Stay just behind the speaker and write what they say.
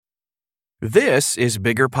This is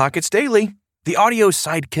Bigger Pockets Daily, the audio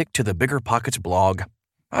sidekick to the Bigger Pockets blog.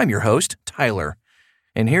 I'm your host, Tyler,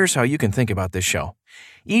 and here's how you can think about this show.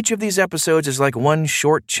 Each of these episodes is like one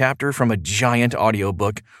short chapter from a giant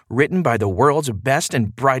audiobook written by the world's best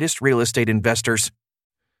and brightest real estate investors.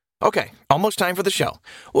 Okay, almost time for the show.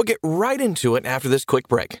 We'll get right into it after this quick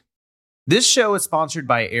break. This show is sponsored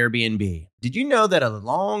by Airbnb. Did you know that a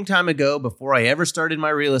long time ago, before I ever started my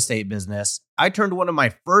real estate business, I turned one of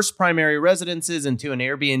my first primary residences into an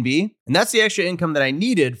Airbnb? And that's the extra income that I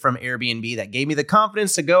needed from Airbnb that gave me the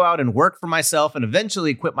confidence to go out and work for myself and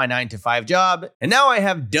eventually quit my 9-to-5 job. And now I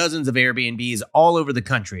have dozens of Airbnbs all over the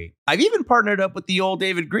country. I've even partnered up with the old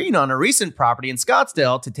David Green on a recent property in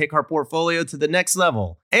Scottsdale to take our portfolio to the next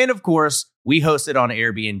level. And of course, we host it on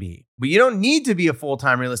Airbnb. But you don't need to be a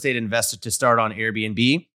full-time real estate investor to start on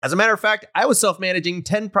Airbnb. As a matter of fact, I was self-managing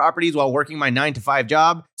 10 properties while working my 9-to-5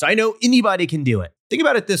 job, so I know anybody can do it. Think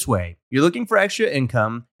about it this way. You're looking for extra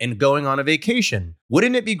income and going on a vacation.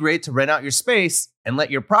 Wouldn't it be great to rent out your space and let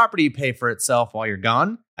your property pay for itself while you're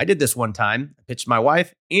gone? I did this one time. I pitched my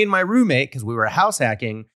wife and my roommate, because we were house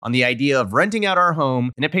hacking, on the idea of renting out our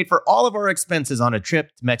home, and it paid for all of our expenses on a trip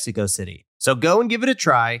to Mexico City. So go and give it a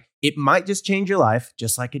try. It might just change your life,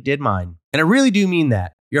 just like it did mine. And I really do mean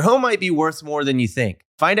that. Your home might be worth more than you think.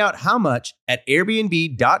 Find out how much at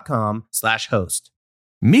airbnb.com/host.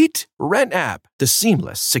 Meet RentApp, the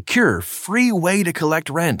seamless, secure, free way to collect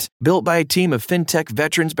rent. Built by a team of fintech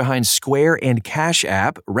veterans behind Square and Cash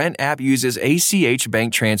App, RentApp uses ACH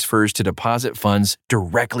bank transfers to deposit funds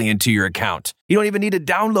directly into your account. You don't even need to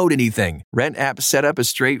download anything. RentApp setup is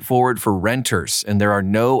straightforward for renters, and there are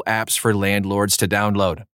no apps for landlords to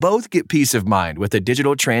download. Both get peace of mind with a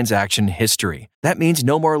digital transaction history. That means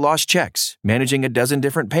no more lost checks, managing a dozen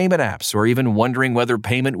different payment apps, or even wondering whether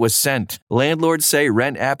payment was sent. Landlords say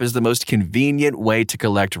RentApp is the most convenient way to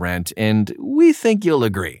collect rent, and we think you'll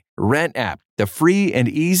agree. RentApp, the free and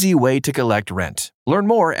easy way to collect rent. Learn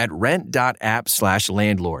more at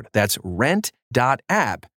rent.app/landlord. That's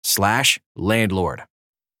rent.app/landlord.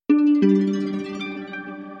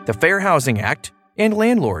 The Fair Housing Act and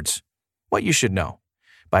Landlords. What you should know,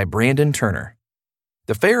 by Brandon Turner.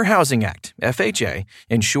 The Fair Housing Act, FHA,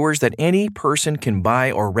 ensures that any person can buy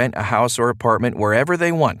or rent a house or apartment wherever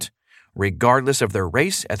they want, regardless of their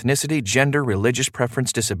race, ethnicity, gender, religious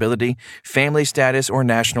preference, disability, family status, or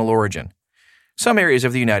national origin. Some areas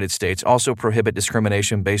of the United States also prohibit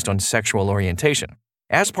discrimination based on sexual orientation.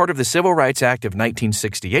 As part of the Civil Rights Act of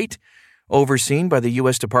 1968, overseen by the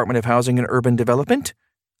U.S. Department of Housing and Urban Development,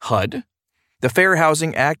 HUD, the Fair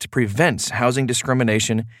Housing Act prevents housing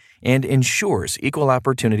discrimination and ensures equal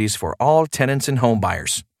opportunities for all tenants and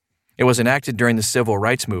homebuyers. It was enacted during the Civil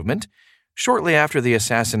Rights Movement, shortly after the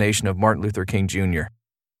assassination of Martin Luther King Jr.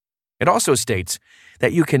 It also states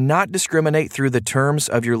that you cannot discriminate through the terms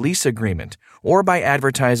of your lease agreement or by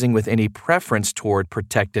advertising with any preference toward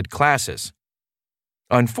protected classes.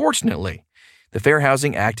 Unfortunately, the Fair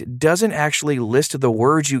Housing Act doesn't actually list the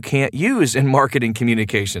words you can't use in marketing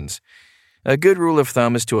communications. A good rule of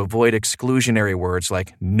thumb is to avoid exclusionary words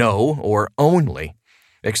like no or only,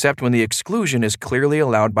 except when the exclusion is clearly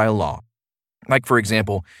allowed by law. Like, for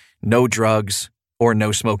example, no drugs or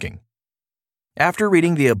no smoking. After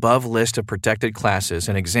reading the above list of protected classes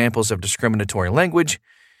and examples of discriminatory language,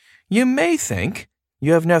 you may think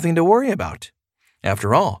you have nothing to worry about.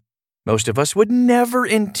 After all, most of us would never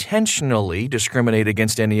intentionally discriminate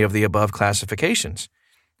against any of the above classifications.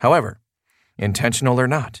 However, intentional or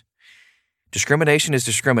not, discrimination is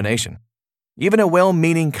discrimination. Even a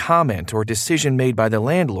well-meaning comment or decision made by the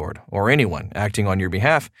landlord or anyone acting on your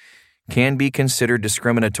behalf can be considered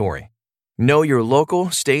discriminatory. Know your local,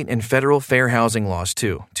 state, and federal fair housing laws,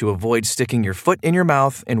 too, to avoid sticking your foot in your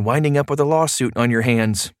mouth and winding up with a lawsuit on your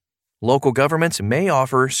hands. Local governments may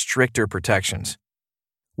offer stricter protections.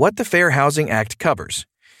 What the Fair Housing Act covers.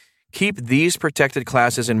 Keep these protected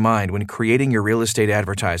classes in mind when creating your real estate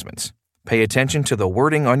advertisements. Pay attention to the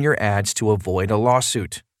wording on your ads to avoid a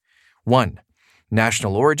lawsuit. 1.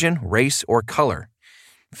 National origin, race, or color.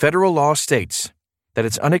 Federal law states that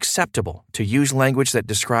it's unacceptable to use language that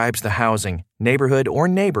describes the housing, neighborhood, or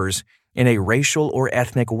neighbors in a racial or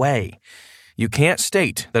ethnic way. You can't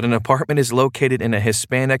state that an apartment is located in a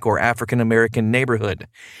Hispanic or African American neighborhood,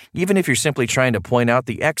 even if you're simply trying to point out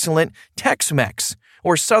the excellent Tex-Mex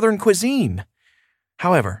or Southern cuisine.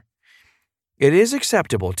 However, it is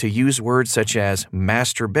acceptable to use words such as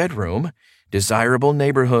master bedroom, desirable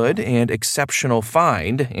neighborhood, and exceptional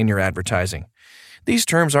find in your advertising. These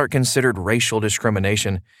terms aren't considered racial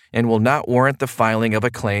discrimination and will not warrant the filing of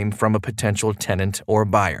a claim from a potential tenant or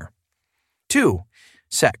buyer. 2.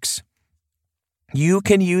 Sex. You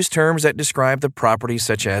can use terms that describe the property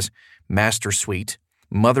such as master suite,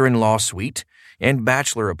 mother-in-law suite, and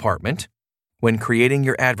bachelor apartment when creating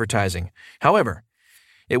your advertising. However,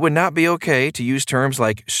 it would not be okay to use terms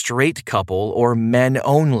like straight couple or men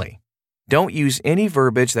only. Don't use any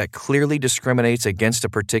verbiage that clearly discriminates against a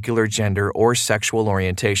particular gender or sexual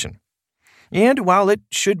orientation. And while it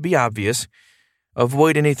should be obvious,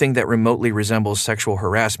 avoid anything that remotely resembles sexual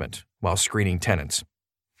harassment while screening tenants.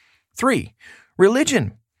 3.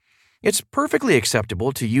 Religion. It's perfectly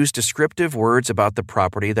acceptable to use descriptive words about the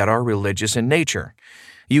property that are religious in nature.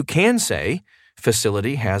 You can say,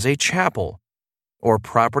 facility has a chapel, or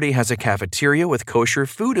property has a cafeteria with kosher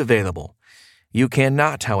food available. You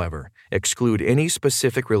cannot, however, exclude any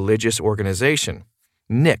specific religious organization.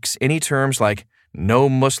 Nix any terms like no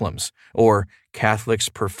Muslims or Catholics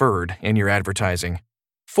preferred in your advertising.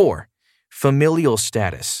 4. Familial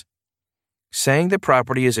status. Saying the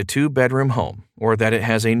property is a 2-bedroom home or that it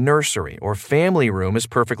has a nursery or family room is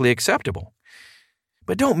perfectly acceptable.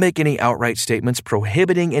 But don't make any outright statements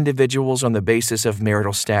prohibiting individuals on the basis of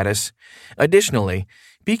marital status. Additionally,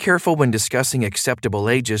 be careful when discussing acceptable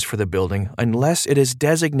ages for the building unless it is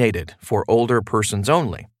designated for older persons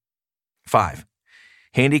only. 5.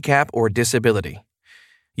 Handicap or disability.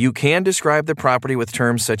 You can describe the property with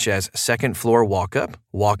terms such as second-floor walk-up,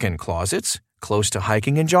 walk-in closets, close to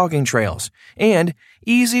hiking and jogging trails, and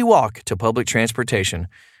easy walk to public transportation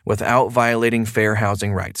without violating fair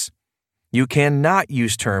housing rights. You cannot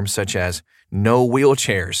use terms such as no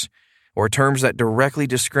wheelchairs or terms that directly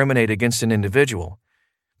discriminate against an individual.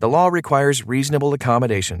 The law requires reasonable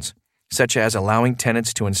accommodations, such as allowing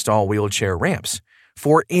tenants to install wheelchair ramps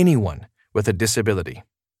for anyone with a disability.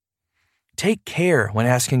 Take care when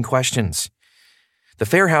asking questions. The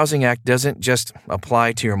Fair Housing Act doesn't just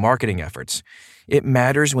apply to your marketing efforts. It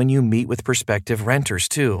matters when you meet with prospective renters,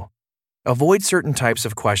 too. Avoid certain types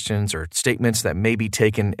of questions or statements that may be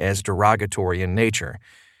taken as derogatory in nature.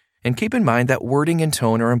 And keep in mind that wording and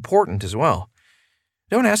tone are important as well.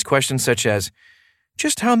 Don't ask questions such as,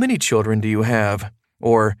 just how many children do you have?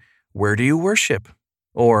 Or, where do you worship?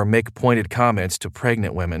 Or make pointed comments to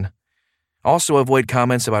pregnant women. Also avoid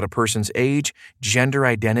comments about a person's age, gender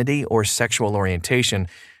identity, or sexual orientation.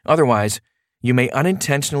 Otherwise, you may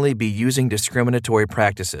unintentionally be using discriminatory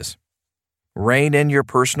practices. Rein in your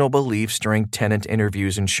personal beliefs during tenant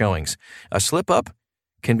interviews and showings. A slip-up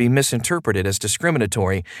can be misinterpreted as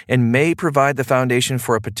discriminatory and may provide the foundation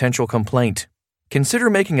for a potential complaint. Consider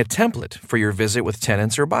making a template for your visit with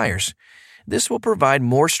tenants or buyers. This will provide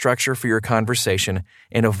more structure for your conversation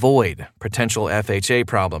and avoid potential FHA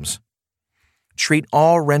problems. Treat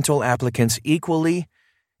all rental applicants equally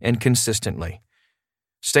and consistently.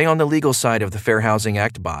 Stay on the legal side of the Fair Housing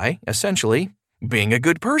Act by, essentially, being a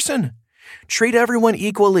good person. Treat everyone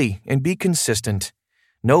equally and be consistent.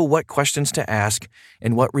 Know what questions to ask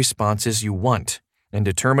and what responses you want, and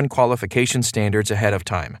determine qualification standards ahead of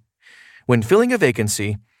time. When filling a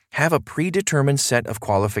vacancy, have a predetermined set of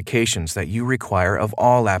qualifications that you require of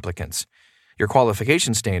all applicants. Your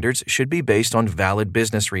qualification standards should be based on valid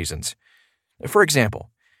business reasons. For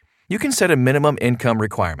example, you can set a minimum income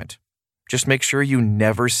requirement. Just make sure you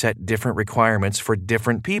never set different requirements for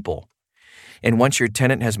different people. And once your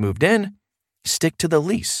tenant has moved in, stick to the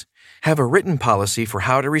lease. Have a written policy for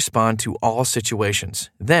how to respond to all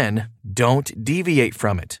situations. Then, don't deviate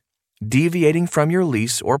from it. Deviating from your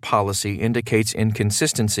lease or policy indicates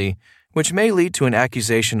inconsistency, which may lead to an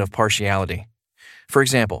accusation of partiality. For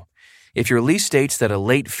example, if your lease states that a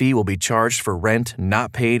late fee will be charged for rent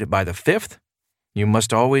not paid by the 5th, you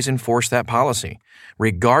must always enforce that policy.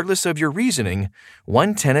 Regardless of your reasoning,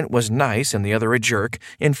 one tenant was nice and the other a jerk,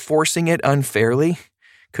 enforcing it unfairly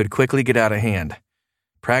could quickly get out of hand.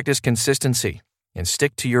 Practice consistency and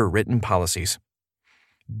stick to your written policies.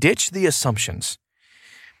 Ditch the assumptions.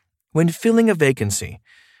 When filling a vacancy,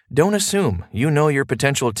 don't assume you know your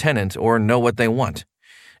potential tenant or know what they want.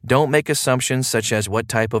 Don't make assumptions such as what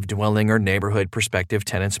type of dwelling or neighborhood prospective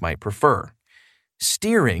tenants might prefer.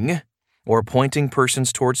 Steering, or pointing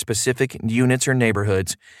persons towards specific units or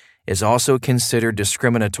neighborhoods, is also considered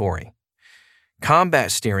discriminatory.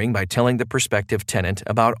 Combat steering by telling the prospective tenant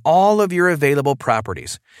about all of your available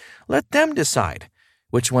properties. Let them decide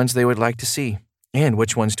which ones they would like to see and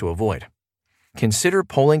which ones to avoid. Consider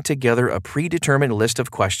pulling together a predetermined list of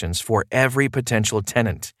questions for every potential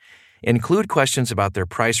tenant. Include questions about their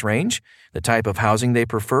price range, the type of housing they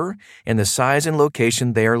prefer, and the size and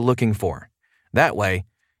location they are looking for. That way,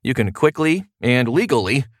 you can quickly and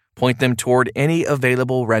legally point them toward any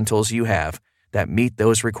available rentals you have that meet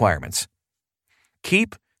those requirements.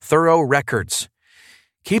 Keep thorough records.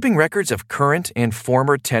 Keeping records of current and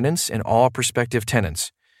former tenants and all prospective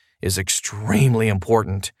tenants is extremely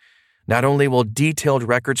important. Not only will detailed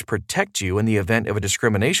records protect you in the event of a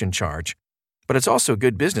discrimination charge, but it's also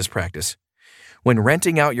good business practice. When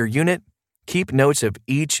renting out your unit, keep notes of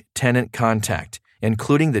each tenant contact,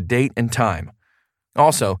 including the date and time.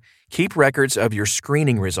 Also, keep records of your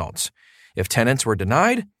screening results. If tenants were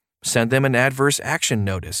denied, send them an adverse action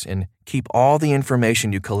notice and keep all the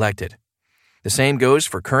information you collected. The same goes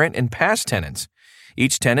for current and past tenants.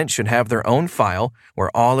 Each tenant should have their own file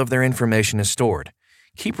where all of their information is stored.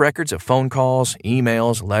 Keep records of phone calls,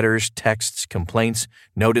 emails, letters, texts, complaints,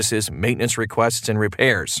 notices, maintenance requests, and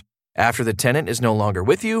repairs. After the tenant is no longer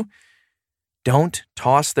with you, don't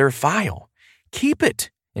toss their file. Keep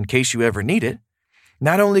it in case you ever need it.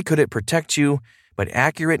 Not only could it protect you, but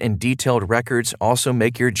accurate and detailed records also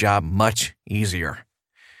make your job much easier.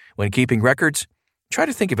 When keeping records, try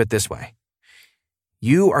to think of it this way.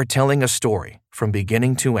 You are telling a story from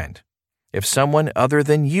beginning to end. If someone other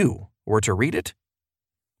than you were to read it,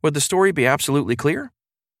 would the story be absolutely clear?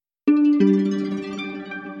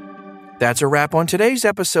 That's a wrap on today's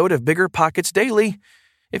episode of Bigger Pockets Daily.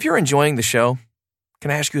 If you're enjoying the show, can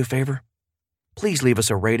I ask you a favor? Please leave us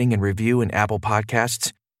a rating and review in Apple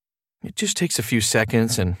Podcasts. It just takes a few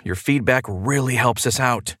seconds, and your feedback really helps us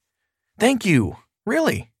out. Thank you,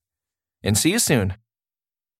 really. And see you soon.